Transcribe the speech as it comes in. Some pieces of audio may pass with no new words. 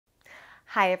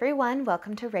Hi everyone,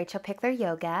 welcome to Rachel Pichler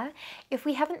Yoga. If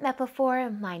we haven't met before,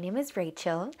 my name is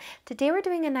Rachel. Today we're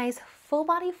doing a nice full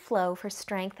body flow for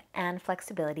strength and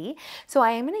flexibility. So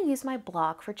I am going to use my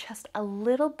block for just a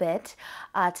little bit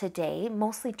today,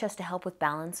 mostly just to help with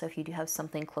balance. So if you do have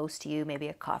something close to you, maybe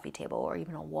a coffee table or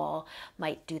even a wall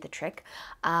might do the trick.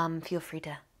 Feel free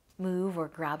to move or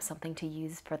grab something to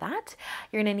use for that.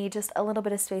 You're going to need just a little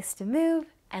bit of space to move,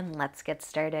 and let's get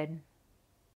started.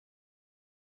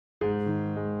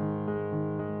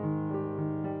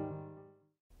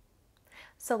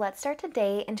 So let's start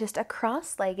today in just a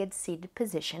cross-legged seated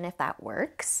position if that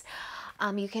works.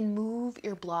 You can move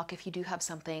your block if you do have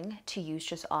something to use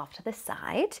just off to the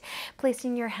side.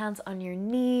 Placing your hands on your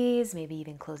knees, maybe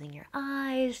even closing your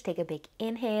eyes. Take a big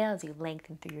inhale as you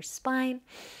lengthen through your spine.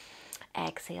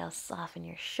 Exhale, soften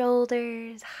your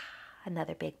shoulders.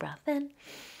 Another big breath in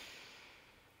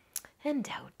and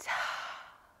out.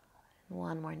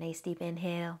 One more nice deep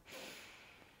inhale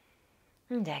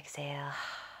and exhale.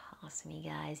 Awesome, you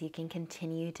guys. You can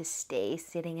continue to stay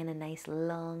sitting in a nice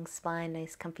long spine,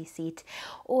 nice comfy seat,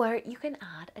 or you can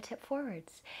add a tip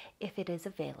forwards if it is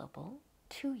available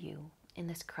to you in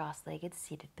this cross-legged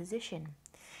seated position.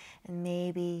 And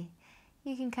maybe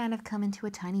you can kind of come into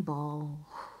a tiny ball.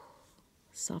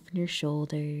 Soften your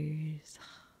shoulders.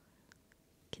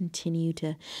 Continue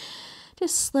to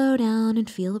just slow down and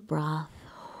feel the breath.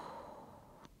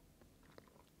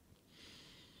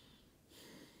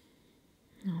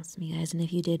 Awesome, you guys. And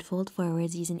if you did fold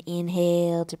forwards, use an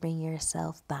inhale to bring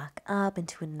yourself back up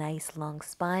into a nice long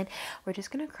spine. We're just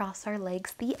going to cross our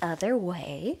legs the other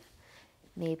way.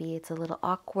 Maybe it's a little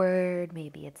awkward,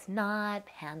 maybe it's not.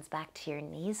 Hands back to your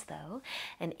knees though.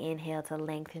 And inhale to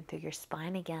lengthen through your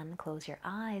spine again. Close your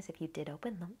eyes if you did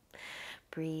open them.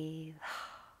 Breathe.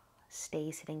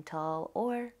 Stay sitting tall,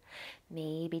 or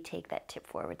maybe take that tip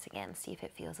forwards again. See if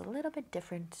it feels a little bit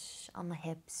different on the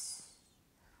hips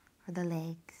or the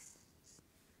legs.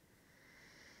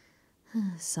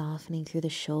 Softening through the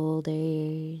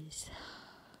shoulders.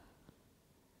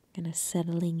 Kind of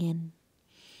settling in.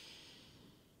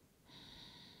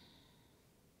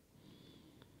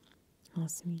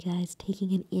 Awesome, you guys.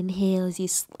 Taking an inhale as you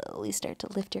slowly start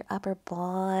to lift your upper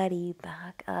body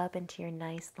back up into your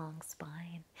nice long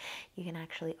spine. You can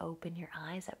actually open your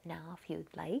eyes up now if you'd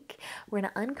like. We're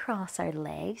going to uncross our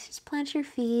legs. Just plant your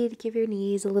feet, give your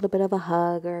knees a little bit of a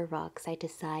hug or a rock side to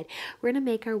side. We're going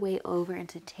to make our way over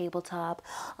into tabletop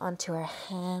onto our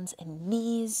hands and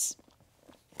knees.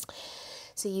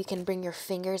 So you can bring your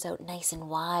fingers out nice and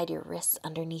wide, your wrists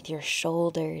underneath your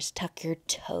shoulders, tuck your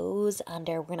toes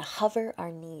under. We're going to hover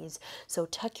our knees. So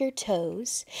tuck your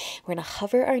toes. We're going to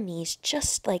hover our knees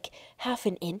just like half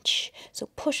an inch. So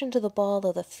push into the ball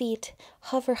of the feet.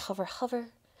 Hover, hover, hover.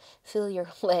 Feel your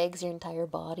legs, your entire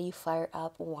body fire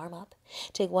up, warm up.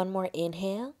 Take one more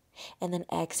inhale. And then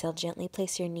exhale, gently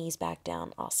place your knees back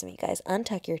down. Awesome, you guys.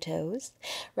 Untuck your toes.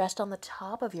 Rest on the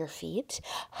top of your feet.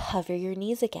 Hover your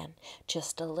knees again,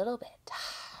 just a little bit.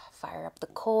 Fire up the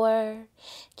core.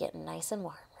 Get nice and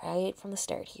warm right from the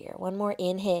start here. One more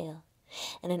inhale.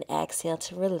 And an exhale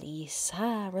to release.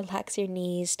 Relax your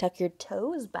knees. Tuck your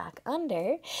toes back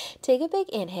under. Take a big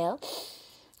inhale.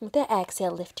 With the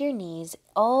exhale, lift your knees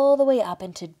all the way up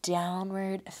into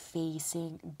downward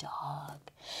facing dog.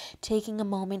 Taking a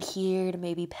moment here to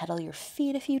maybe pedal your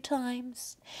feet a few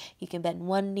times. You can bend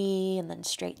one knee and then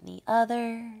straighten the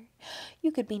other.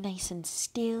 You could be nice and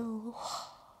still.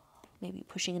 Maybe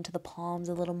pushing into the palms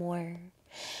a little more.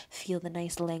 Feel the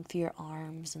nice length through your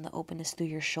arms and the openness through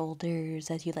your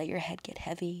shoulders as you let your head get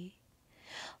heavy.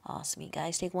 Awesome, you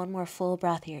guys. Take one more full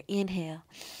breath here. Inhale.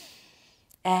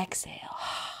 Exhale.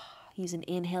 Use an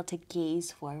inhale to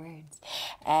gaze forwards.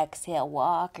 Exhale,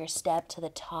 walk or step to the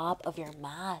top of your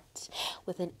mat.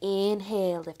 With an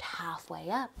inhale, lift halfway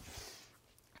up.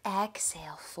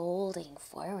 Exhale, folding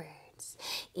forwards.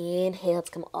 Inhale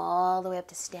to come all the way up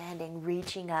to standing,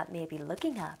 reaching up, maybe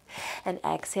looking up. And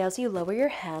exhale as you lower your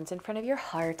hands in front of your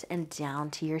heart and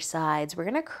down to your sides. We're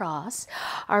going to cross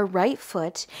our right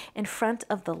foot in front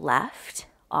of the left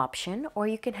option, or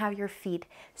you can have your feet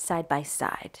side by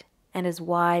side and as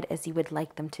wide as you would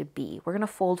like them to be. We're going to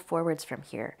fold forwards from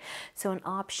here. So in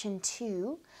option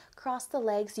 2, cross the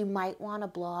legs. You might want a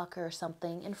block or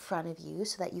something in front of you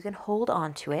so that you can hold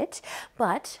on to it.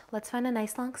 But let's find a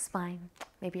nice long spine.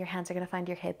 Maybe your hands are going to find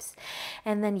your hips.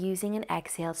 And then using an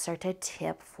exhale, start to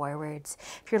tip forwards.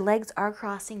 If your legs are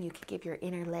crossing, you can give your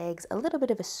inner legs a little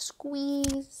bit of a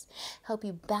squeeze, help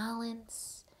you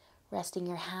balance. Resting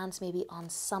your hands maybe on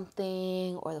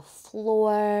something or the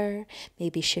floor.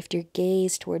 Maybe shift your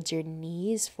gaze towards your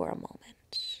knees for a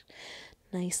moment.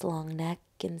 Nice long neck.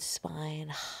 and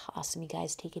spine. Awesome, you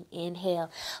guys. Take an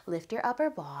inhale. Lift your upper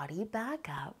body back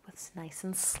up. It's nice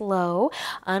and slow.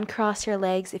 Uncross your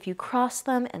legs if you cross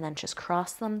them, and then just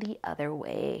cross them the other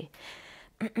way.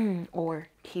 Or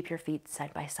keep your feet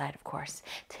side by side, of course.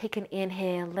 Take an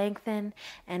inhale, lengthen,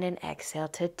 and an exhale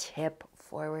to tip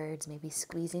forwards, maybe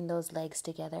squeezing those legs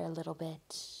together a little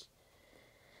bit.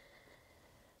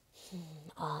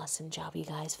 Awesome job, you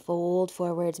guys. Fold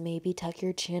forwards, maybe tuck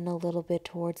your chin a little bit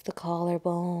towards the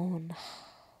collarbone.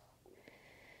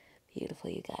 Beautiful,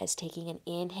 you guys. Taking an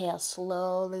inhale,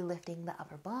 slowly lifting the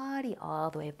upper body all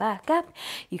the way back up.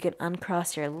 You can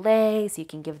uncross your legs. You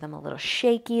can give them a little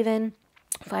shake even.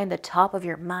 Find the top of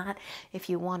your mat if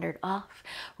you wandered off.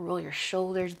 Roll your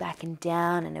shoulders back and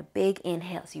down, and a big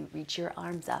inhale as you reach your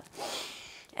arms up.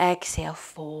 Exhale,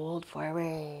 fold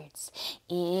forwards.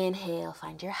 Inhale,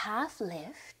 find your half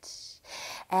lift.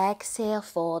 Exhale,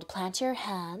 fold, plant your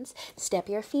hands. Step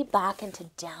your feet back into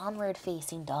downward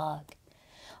facing dog.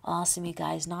 Awesome, you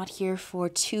guys. Not here for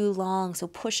too long, so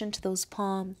push into those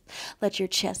palms. Let your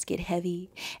chest get heavy.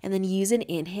 And then use an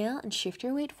inhale and shift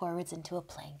your weight forwards into a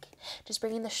plank. Just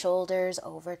bringing the shoulders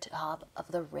over top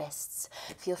of the wrists.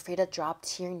 Feel free to drop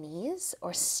to your knees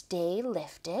or stay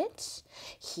lifted.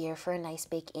 Here for a nice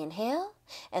big inhale.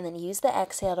 And then use the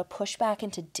exhale to push back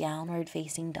into downward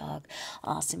facing dog.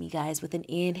 Awesome, you guys. With an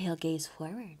inhale, gaze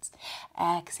forwards.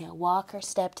 Exhale, walk or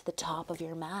step to the top of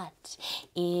your mat.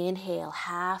 Inhale,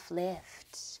 half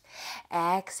lift.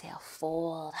 Exhale,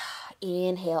 fold.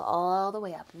 Inhale all the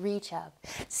way up. Reach up.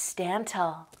 Stand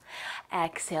tall.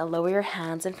 Exhale, lower your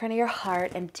hands in front of your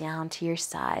heart and down to your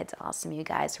sides. Awesome, you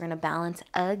guys. We're going to balance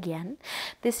again.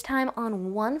 This time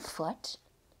on one foot.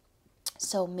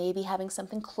 So maybe having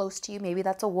something close to you, maybe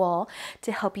that's a wall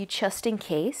to help you just in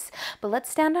case. But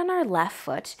let's stand on our left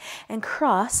foot and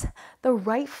cross the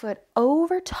right foot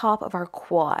over top of our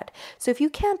quad. So if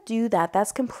you can't do that,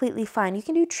 that's completely fine. You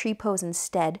can do tree pose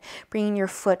instead, bringing your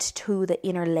foot to the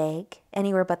inner leg,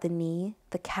 anywhere but the knee,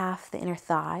 the calf, the inner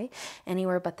thigh,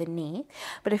 anywhere but the knee.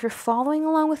 But if you're following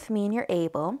along with me and you're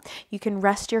able, you can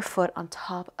rest your foot on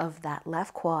top of that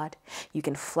left quad. You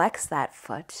can flex that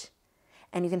foot.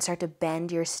 And you can start to bend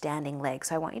your standing leg.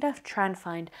 So I want you to try and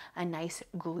find a nice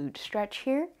glute stretch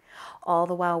here, all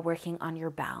the while working on your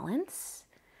balance.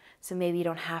 So maybe you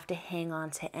don't have to hang on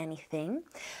to anything.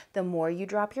 The more you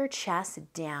drop your chest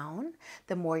down,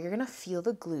 the more you're gonna feel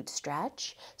the glute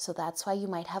stretch. So that's why you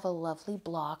might have a lovely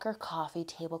block or coffee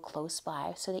table close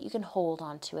by so that you can hold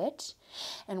onto it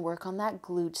and work on that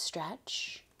glute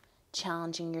stretch,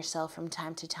 challenging yourself from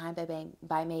time to time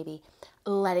by maybe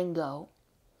letting go.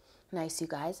 Nice, you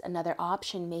guys. Another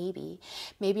option maybe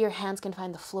your hands can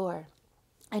find the floor,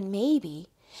 and maybe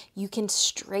you can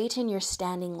straighten your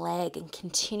standing leg and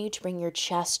continue to bring your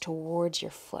chest towards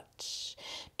your foot,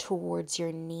 towards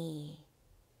your knee.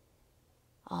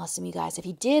 Awesome, you guys. If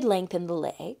you did lengthen the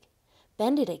leg,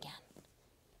 bend it again.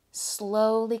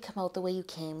 Slowly come out the way you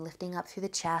came, lifting up through the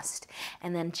chest,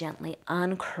 and then gently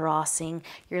uncrossing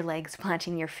your legs,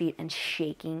 planting your feet, and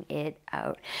shaking it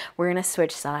out. We're going to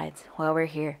switch sides while we're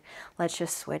here. Let's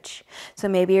just switch. So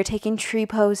maybe you're taking tree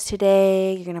pose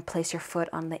today. You're going to place your foot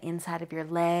on the inside of your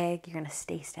leg. You're going to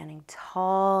stay standing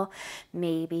tall.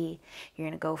 Maybe you're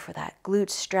going to go for that glute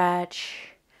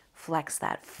stretch, flex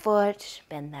that foot,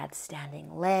 bend that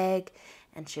standing leg,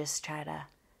 and just try to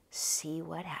see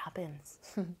what happens.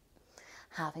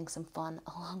 Having some fun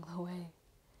along the way.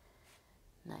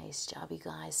 Nice job, you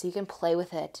guys. So you can play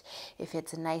with it. If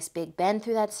it's a nice big bend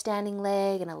through that standing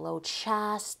leg and a low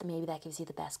chest, maybe that gives you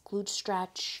the best glute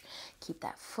stretch. Keep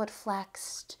that foot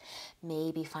flexed.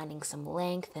 Maybe finding some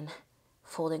length and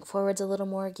folding forwards a little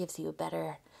more gives you a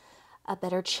better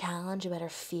challenge, a better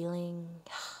feeling.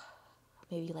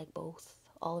 Maybe you like both,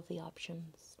 all of the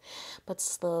options. But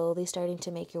slowly starting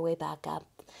to make your way back up.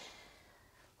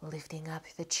 Lifting up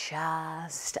the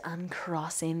chest,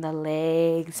 uncrossing the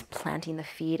legs, planting the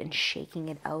feet and shaking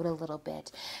it out a little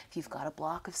bit. If you've got a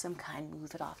block of some kind,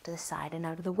 move it off to the side and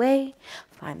out of the way.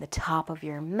 Find the top of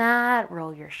your mat,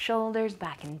 roll your shoulders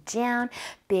back and down.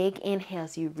 Big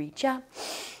inhales, you reach up.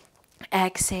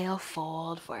 Exhale,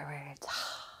 fold forwards.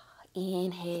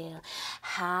 Inhale,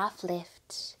 half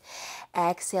lift.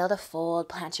 Exhale to fold,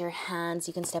 plant your hands.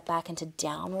 You can step back into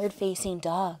downward facing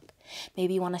dog.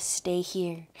 Maybe you want to stay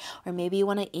here, or maybe you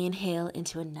want to inhale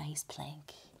into a nice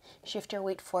plank. Shift your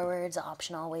weight forwards.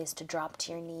 Option always to drop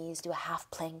to your knees. Do a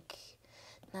half plank.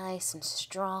 Nice and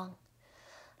strong.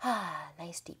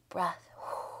 Nice deep breath.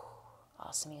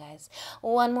 Awesome, you guys.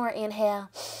 One more inhale,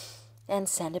 and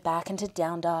send it back into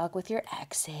down dog with your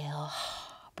exhale.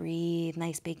 Breathe.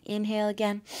 Nice big inhale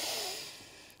again.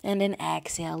 And an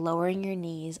exhale, lowering your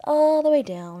knees all the way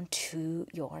down to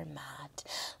your mat.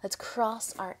 Let's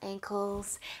cross our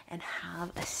ankles and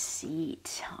have a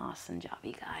seat. Awesome job,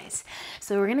 you guys.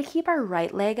 So we're going to keep our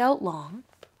right leg out long.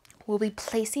 We'll be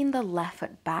placing the left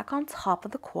foot back on top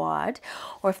of the quad,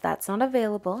 or if that's not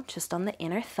available, just on the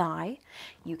inner thigh.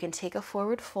 You can take a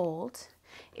forward fold.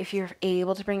 If you're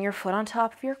able to bring your foot on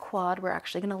top of your quad, we're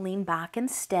actually going to lean back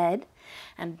instead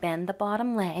and bend the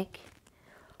bottom leg.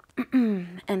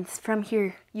 And from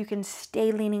here, you can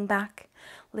stay leaning back,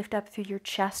 lift up through your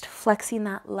chest, flexing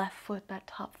that left foot, that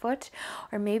top foot,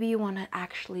 or maybe you want to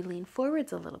actually lean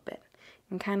forwards a little bit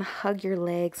and kind of hug your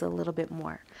legs a little bit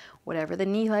more. Whatever the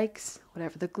knee likes,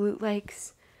 whatever the glute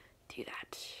likes, do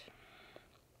that.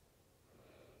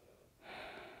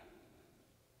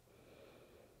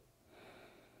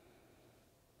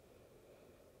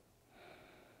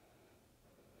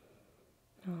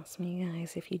 Awesome, you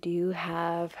guys. If you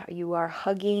are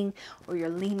hugging or you're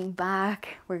leaning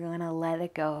back, we're going to let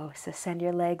it go. So send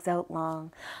your legs out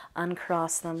long,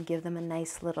 uncross them, give them a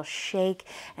nice little shake,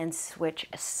 and switch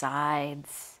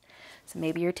sides. So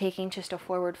maybe you're taking just a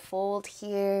forward fold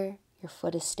here. Your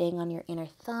foot is staying on your inner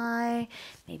thigh.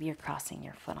 Maybe you're crossing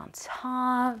your foot on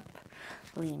top,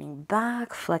 leaning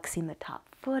back, flexing the top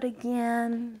foot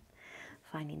again,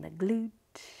 finding the glute.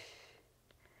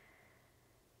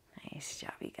 Nice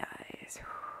job, you guys.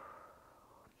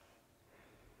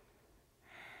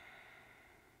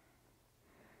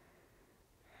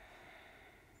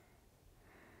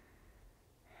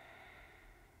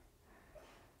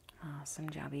 Awesome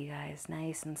job, you guys.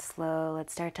 Nice and slow.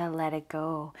 Let's start to let it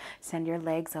go. Send your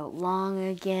legs out long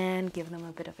again. Give them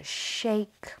a bit of a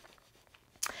shake.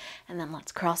 And then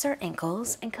let's cross our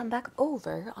ankles and come back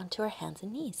over onto our hands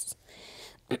and knees.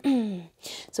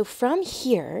 So from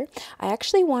here, I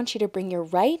actually want you to bring your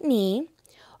right knee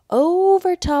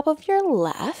over top of your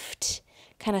left,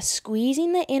 kind of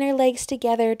squeezing the inner legs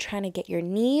together, trying to get your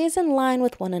knees in line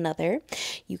with one another.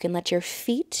 You can let your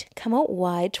feet come out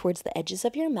wide towards the edges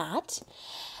of your mat.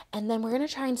 And then we're going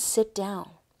to try and sit down.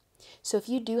 So if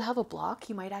you do have a block,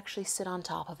 you might actually sit on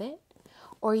top of it.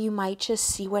 Or you might just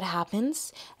see what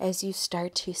happens as you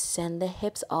start to send the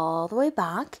hips all the way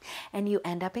back and you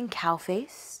end up in cow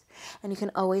face. And you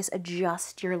can always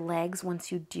adjust your legs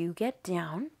once you do get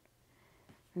down.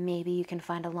 Maybe you can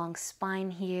find a long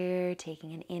spine here,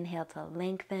 taking an inhale to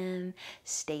lengthen.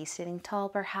 Stay sitting tall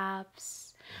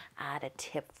perhaps. Add a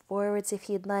tip forwards if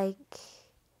you'd like.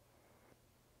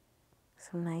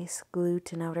 Some nice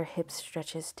glute and outer hip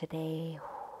stretches today.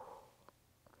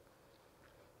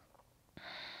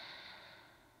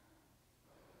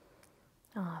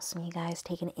 Awesome, you guys.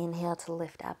 Take an inhale to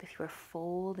lift up if you're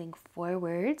folding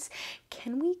forwards.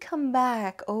 Can we come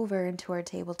back over into our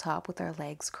tabletop with our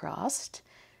legs crossed?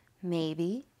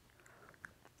 Maybe.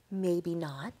 Maybe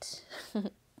not.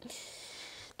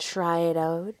 Try it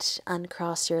out.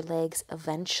 Uncross your legs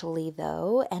eventually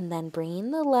though, and then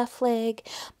bringing the left leg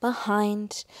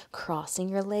behind, crossing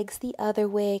your legs the other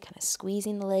way, kind of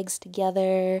squeezing the legs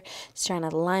together, just trying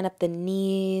to line up the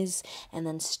knees, and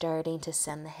then starting to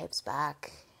send the hips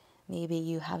back. Maybe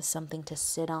you have something to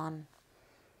sit on.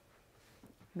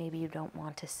 Maybe you don't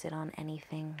want to sit on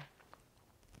anything.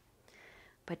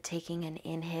 But taking an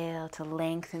inhale to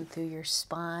lengthen through your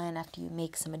spine after you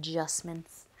make some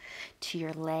adjustments to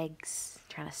your legs,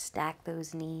 trying to stack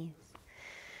those knees.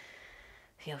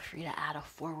 Feel free to add a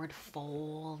forward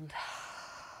fold.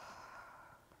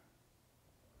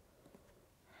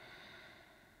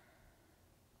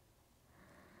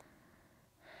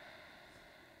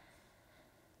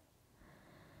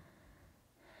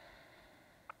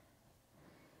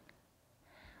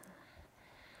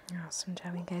 Awesome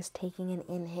job, you guys. Taking an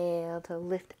inhale to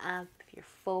lift up if you're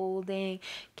folding.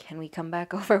 Can we come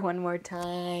back over one more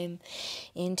time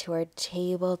into our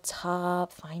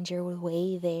tabletop? Find your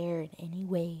way there in any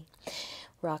way.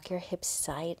 Rock your hips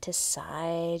side to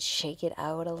side. Shake it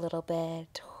out a little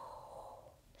bit.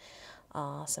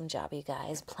 Awesome job, you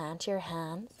guys. Plant your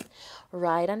hands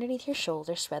right underneath your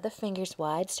shoulders. Spread the fingers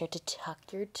wide. Start to tuck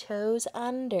your toes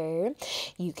under.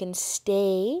 You can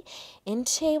stay in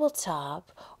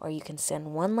tabletop, or you can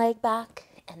send one leg back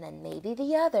and then maybe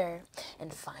the other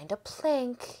and find a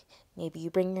plank. Maybe you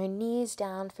bring your knees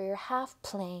down for your half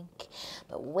plank,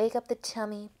 but wake up the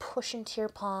tummy, push into your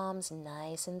palms,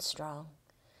 nice and strong.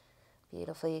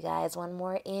 Beautiful, you guys. One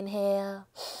more inhale.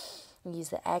 Use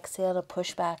the exhale to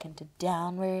push back into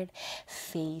downward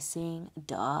facing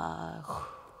dog.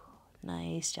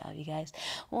 Nice job, you guys.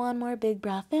 One more big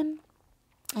breath in.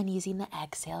 And using the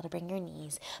exhale to bring your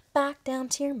knees back down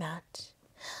to your mat.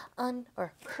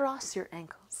 Or cross your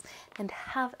ankles and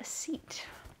have a seat.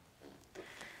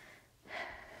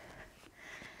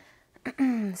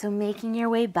 So making your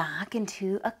way back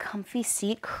into a comfy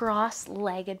seat,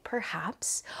 cross-legged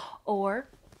perhaps, or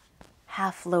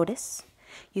half lotus.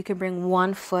 You can bring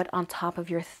one foot on top of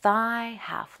your thigh,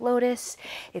 half lotus.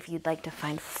 If you'd like to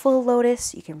find full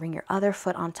lotus, you can bring your other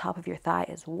foot on top of your thigh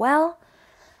as well.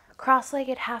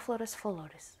 Cross-legged, half lotus, full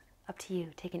lotus. Up to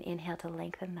you. Take an inhale to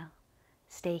lengthen though.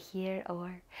 Stay here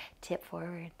or tip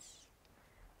forwards.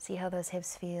 See how those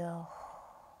hips feel,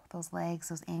 those legs,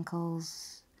 those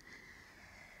ankles.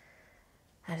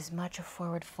 Add as much a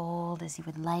forward fold as you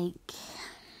would like.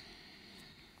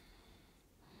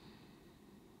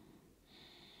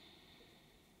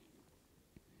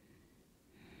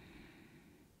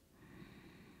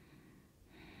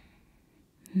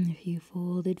 And if you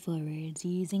folded forwards,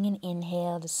 using an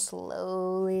inhale to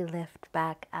slowly lift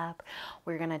back up,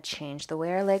 we're going to change the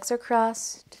way our legs are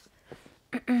crossed.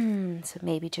 So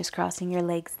maybe just crossing your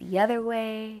legs the other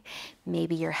way,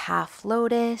 maybe your half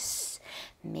lotus,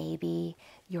 maybe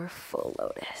your full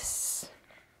lotus.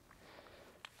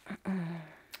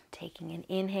 Taking an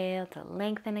inhale to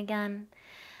lengthen again,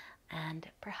 and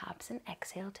perhaps an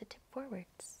exhale to tip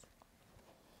forwards.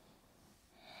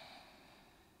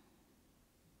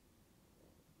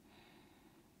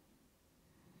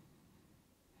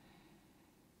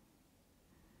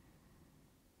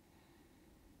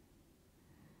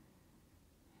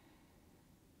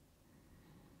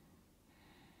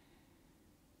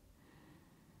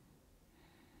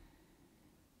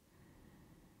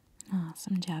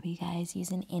 Awesome job, you guys.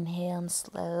 Use an inhale and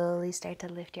slowly start to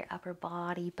lift your upper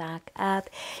body back up.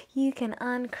 You can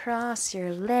uncross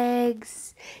your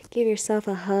legs. Give yourself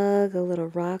a hug, a little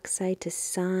rock side to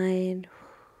side.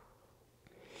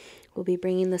 We'll be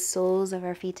bringing the soles of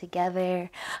our feet together,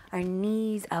 our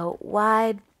knees out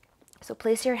wide. So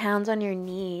place your hands on your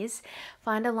knees,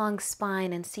 find a long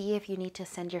spine, and see if you need to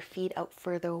send your feet out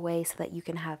further away so that you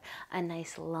can have a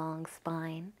nice long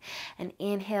spine. An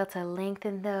inhale to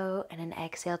lengthen though, and an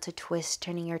exhale to twist,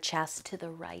 turning your chest to the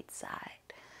right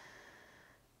side.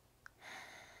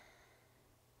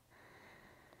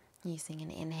 Using an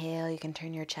inhale, you can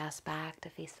turn your chest back to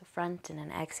face the front, and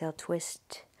an exhale,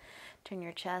 twist, turn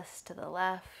your chest to the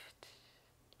left.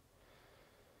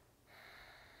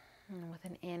 And with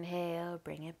an inhale,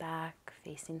 bring it back,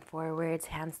 facing forwards,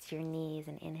 hands to your knees,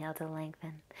 and inhale to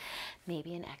lengthen.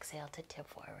 Maybe an exhale to tip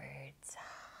forwards.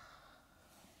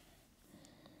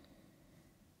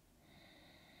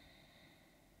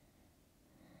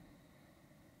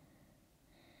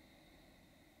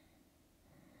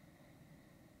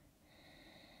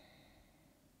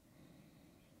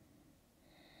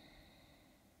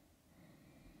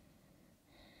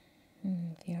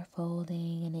 If you're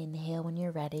folding, an inhale when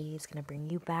you're ready is going to bring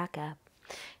you back up.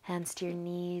 Hands to your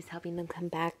knees, helping them come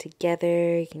back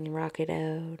together. You can rock it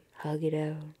out, hug it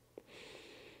out.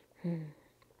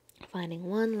 Finding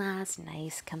one last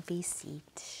nice, comfy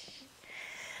seat.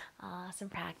 Awesome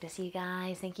practice, you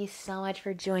guys. Thank you so much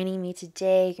for joining me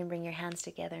today. You can bring your hands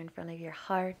together in front of your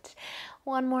heart.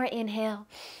 One more inhale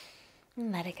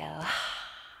and let it go.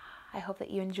 I hope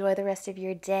that you enjoy the rest of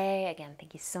your day. Again,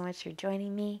 thank you so much for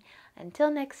joining me.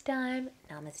 Until next time,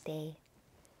 namaste.